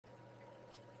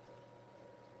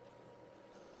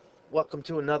Welcome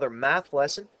to another math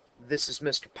lesson. This is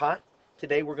Mr. Pot.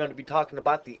 Today we're going to be talking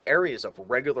about the areas of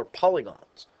regular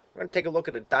polygons. We're going to take a look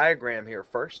at a diagram here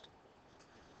first.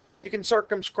 You can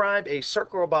circumscribe a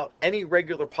circle about any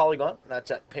regular polygon. That's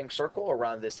that pink circle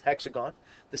around this hexagon.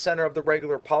 The center of the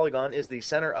regular polygon is the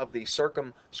center of the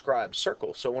circumscribed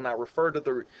circle. So when I refer to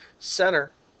the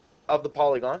center of the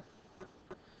polygon,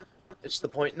 it's the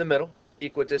point in the middle,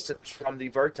 equidistant from the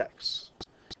vertex.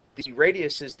 The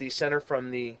radius is the center from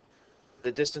the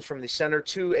distance from the center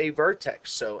to a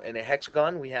vertex. So in a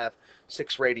hexagon, we have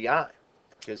 6 radii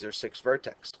because there's 6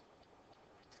 vertex.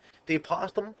 The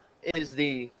apothem is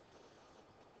the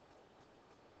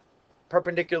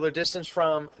perpendicular distance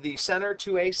from the center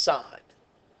to a side.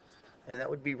 And that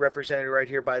would be represented right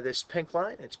here by this pink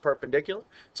line. It's perpendicular.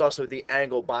 It's also the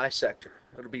angle bisector.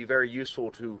 It'll be very useful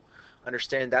to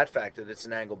understand that fact that it's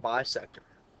an angle bisector.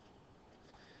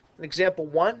 In example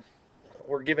 1,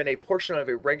 we're given a portion of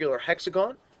a regular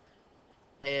hexagon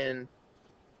and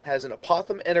has an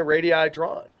apothem and a radii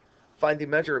drawn. Find the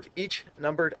measure of each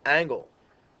numbered angle.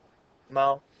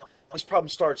 Now, this problem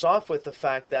starts off with the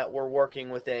fact that we're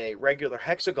working with a regular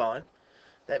hexagon.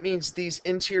 That means these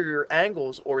interior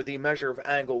angles, or the measure of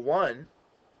angle 1,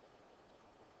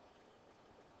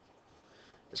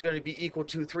 is going to be equal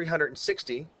to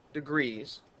 360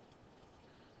 degrees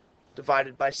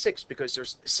divided by 6, because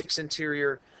there's 6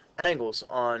 interior angles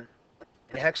on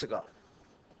a hexagon.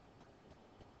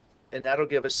 And that'll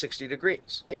give us 60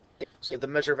 degrees. So the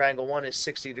measure of angle 1 is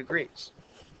 60 degrees.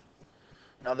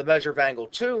 Now the measure of angle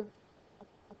 2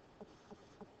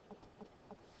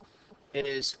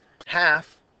 is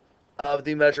half of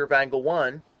the measure of angle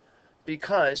 1,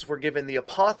 because we're given the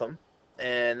apothem,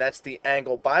 and that's the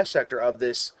angle bisector of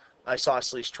this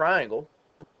isosceles triangle.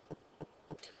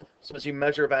 So the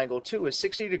measure of angle 2 is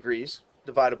 60 degrees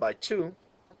divided by 2,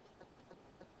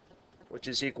 which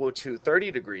is equal to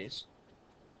 30 degrees.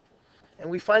 And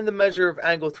we find the measure of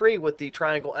angle 3 with the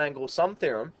triangle angle sum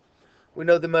theorem. We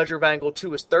know the measure of angle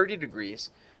 2 is 30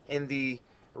 degrees, and the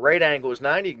right angle is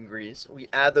 90 degrees. We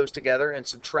add those together and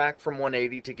subtract from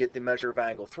 180 to get the measure of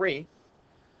angle 3.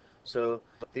 So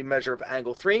the measure of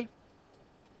angle 3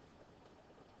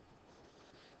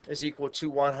 is equal to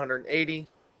 180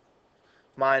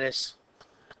 minus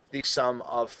the sum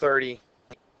of 30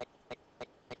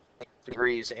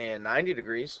 degrees and 90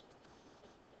 degrees,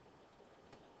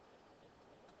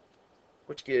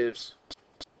 which gives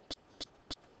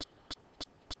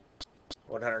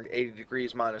 180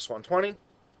 degrees minus 120,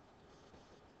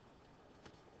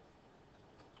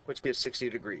 which gives 60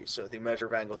 degrees. So the measure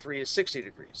of angle 3 is 60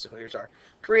 degrees. So here's our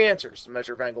 3 answers: the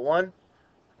measure of angle 1,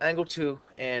 angle 2,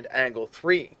 and angle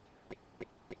 3.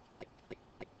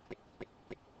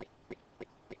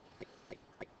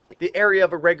 The area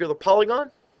of a regular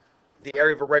polygon. The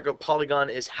area of a regular polygon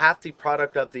is half the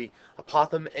product of the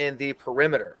apothem and the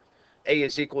perimeter. A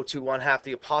is equal to 1/2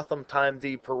 the apothem times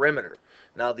the perimeter.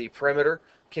 Now the perimeter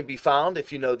can be found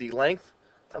if you know the length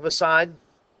of a side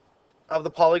of the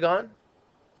polygon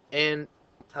and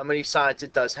how many sides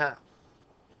it does have.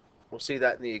 We'll see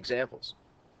that in the examples.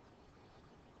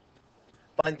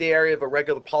 Find the area of a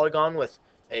regular polygon with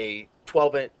a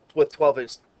 20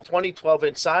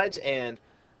 12-inch sides and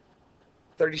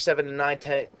 37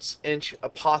 9/10 inch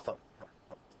apothem.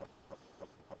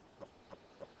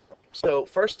 So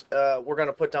first, we're going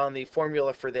to put down the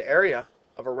formula for the area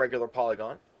of a regular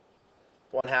polygon.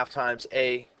 1/2 times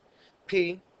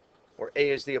AP, where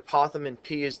A is the apothem and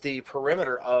P is the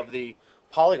perimeter of the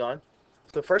polygon.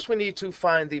 So first we need to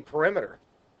find the perimeter.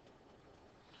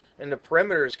 And the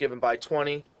perimeter is given by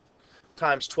 20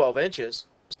 times 12 inches,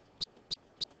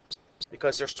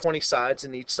 because there's 20 sides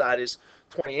and each side is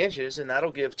 20 inches, and that'll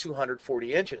give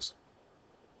 240 inches.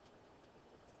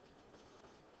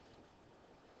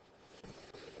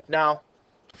 Now,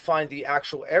 to find the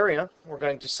actual area, we're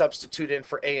going to substitute in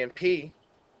for A and P,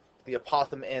 the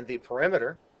apothem and the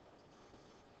perimeter.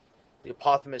 The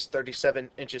apothem is 37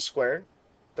 inches squared,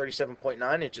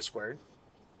 37.9 inches squared.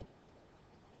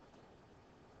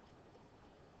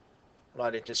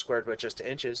 Not inches squared, but just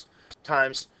inches,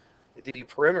 times the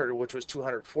perimeter, which was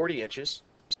 240 inches.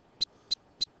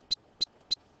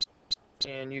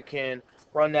 And you can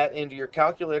run that into your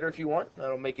calculator if you want.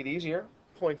 That'll make it easier.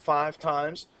 0.5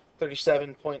 times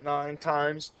 37.9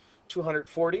 times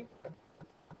 240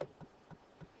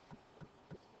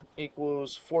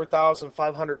 equals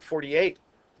 4,548.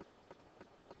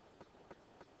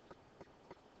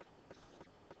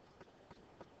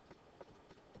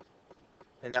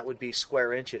 And that would be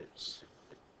square inches.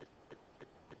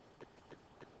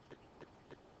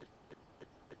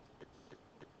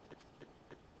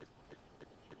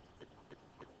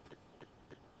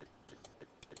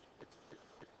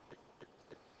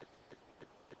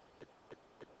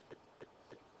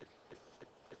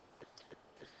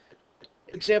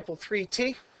 example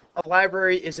 3T, a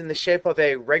library is in the shape of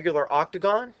a regular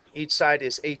octagon. Each side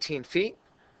is 18 feet.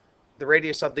 The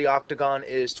radius of the octagon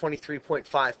is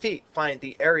 23.5 feet. Find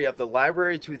the area of the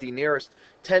library to the nearest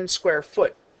 10 square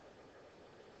foot.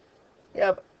 You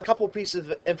have a couple pieces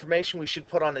of information we should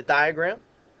put on a diagram.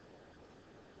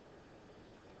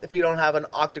 If you don't have an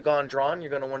octagon drawn,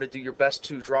 you're going to want to do your best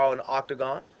to draw an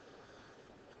octagon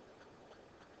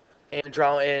and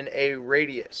draw in a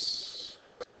radius.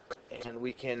 And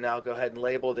we can now go ahead and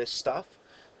label this stuff.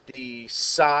 The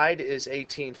side is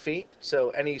 18 feet, so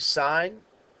any side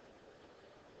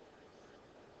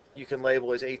you can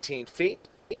label as 18 feet,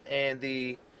 and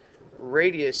the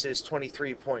radius is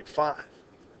 23.5.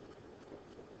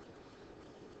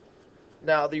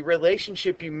 Now, the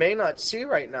relationship you may not see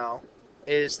right now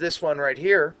is this one right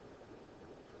here,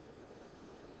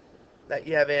 that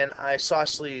you have an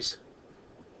isosceles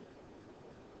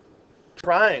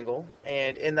triangle,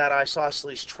 and in that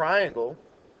isosceles triangle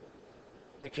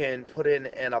you can put in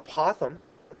an apothem.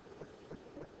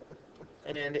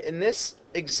 And in this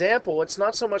example, it's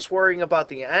not so much worrying about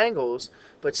the angles,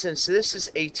 but since this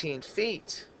is 18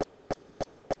 feet,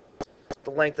 the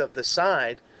length of the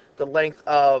side, the length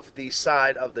of the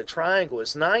side of the triangle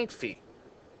is 9 feet.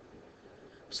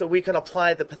 So we can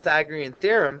apply the Pythagorean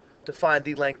theorem to find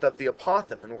the length of the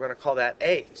apothem, and we're going to call that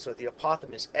A. So the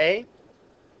apothem is A.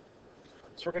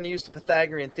 So we're going to use the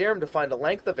Pythagorean theorem to find the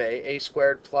length of A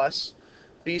squared plus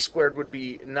B squared would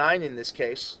be 9 in this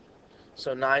case.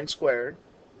 So 9 squared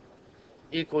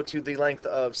equal to the length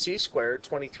of C squared,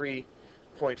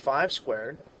 23.5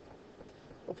 squared.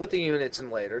 We'll put the units in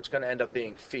later. It's going to end up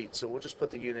being feet, so we'll just put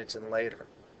the units in later.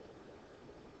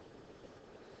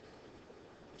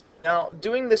 Now,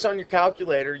 doing this on your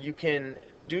calculator, you can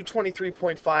do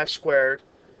 23.5 squared,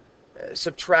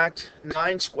 subtract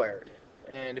 9 squared.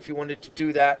 And if you wanted to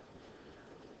do that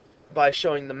by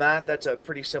showing the math, that's a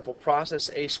pretty simple process.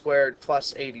 A squared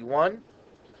plus 81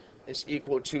 is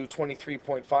equal to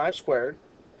 23.5 squared,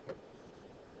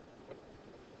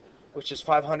 which is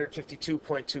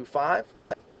 552.25.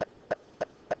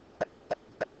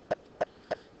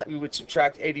 We would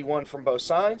subtract 81 from both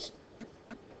sides.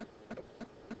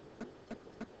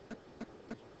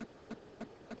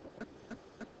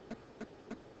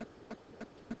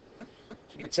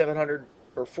 You get 700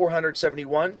 or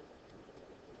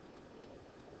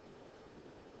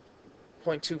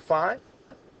 471.25.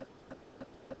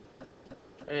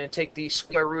 And take the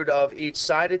square root of each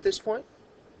side at this point.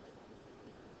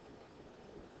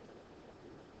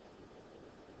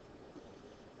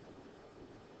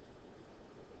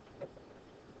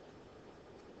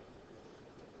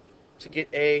 To get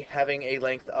A having a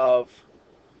length of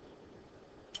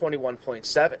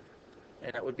 21.7,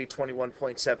 and that would be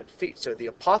 21.7 feet. So the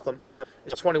apothem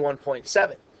is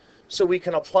 21.7. So we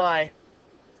can apply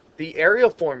the area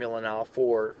formula now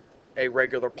for a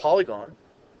regular polygon.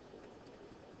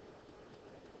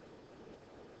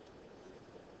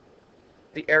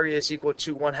 The area is equal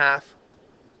to 1/2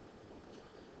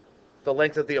 the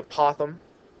length of the apothem,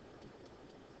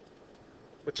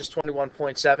 which is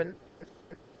 21.7,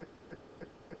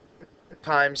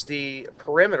 times the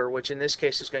perimeter, which in this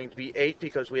case is going to be 8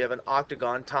 because we have an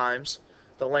octagon, times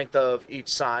the length of each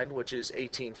side, which is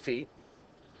 18 feet.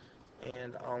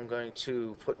 And I'm going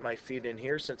to put my feet in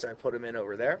here since I put them in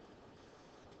over there.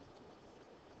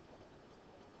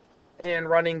 And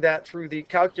running that through the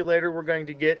calculator, we're going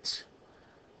to get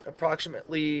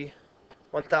approximately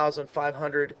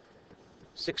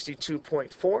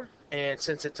 1,562.4. And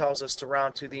since it tells us to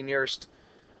round to the nearest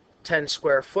 10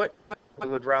 square foot, we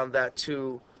would round that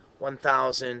to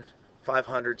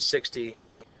 1,560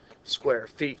 square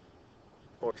feet,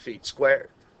 or feet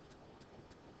squared.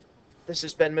 This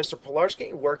has been Mr.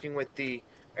 Polarski working with the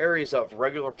areas of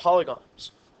regular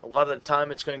polygons. A lot of the time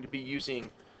it's going to be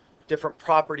using different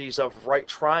properties of right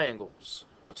triangles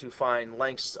to find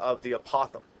lengths of the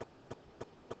apothem.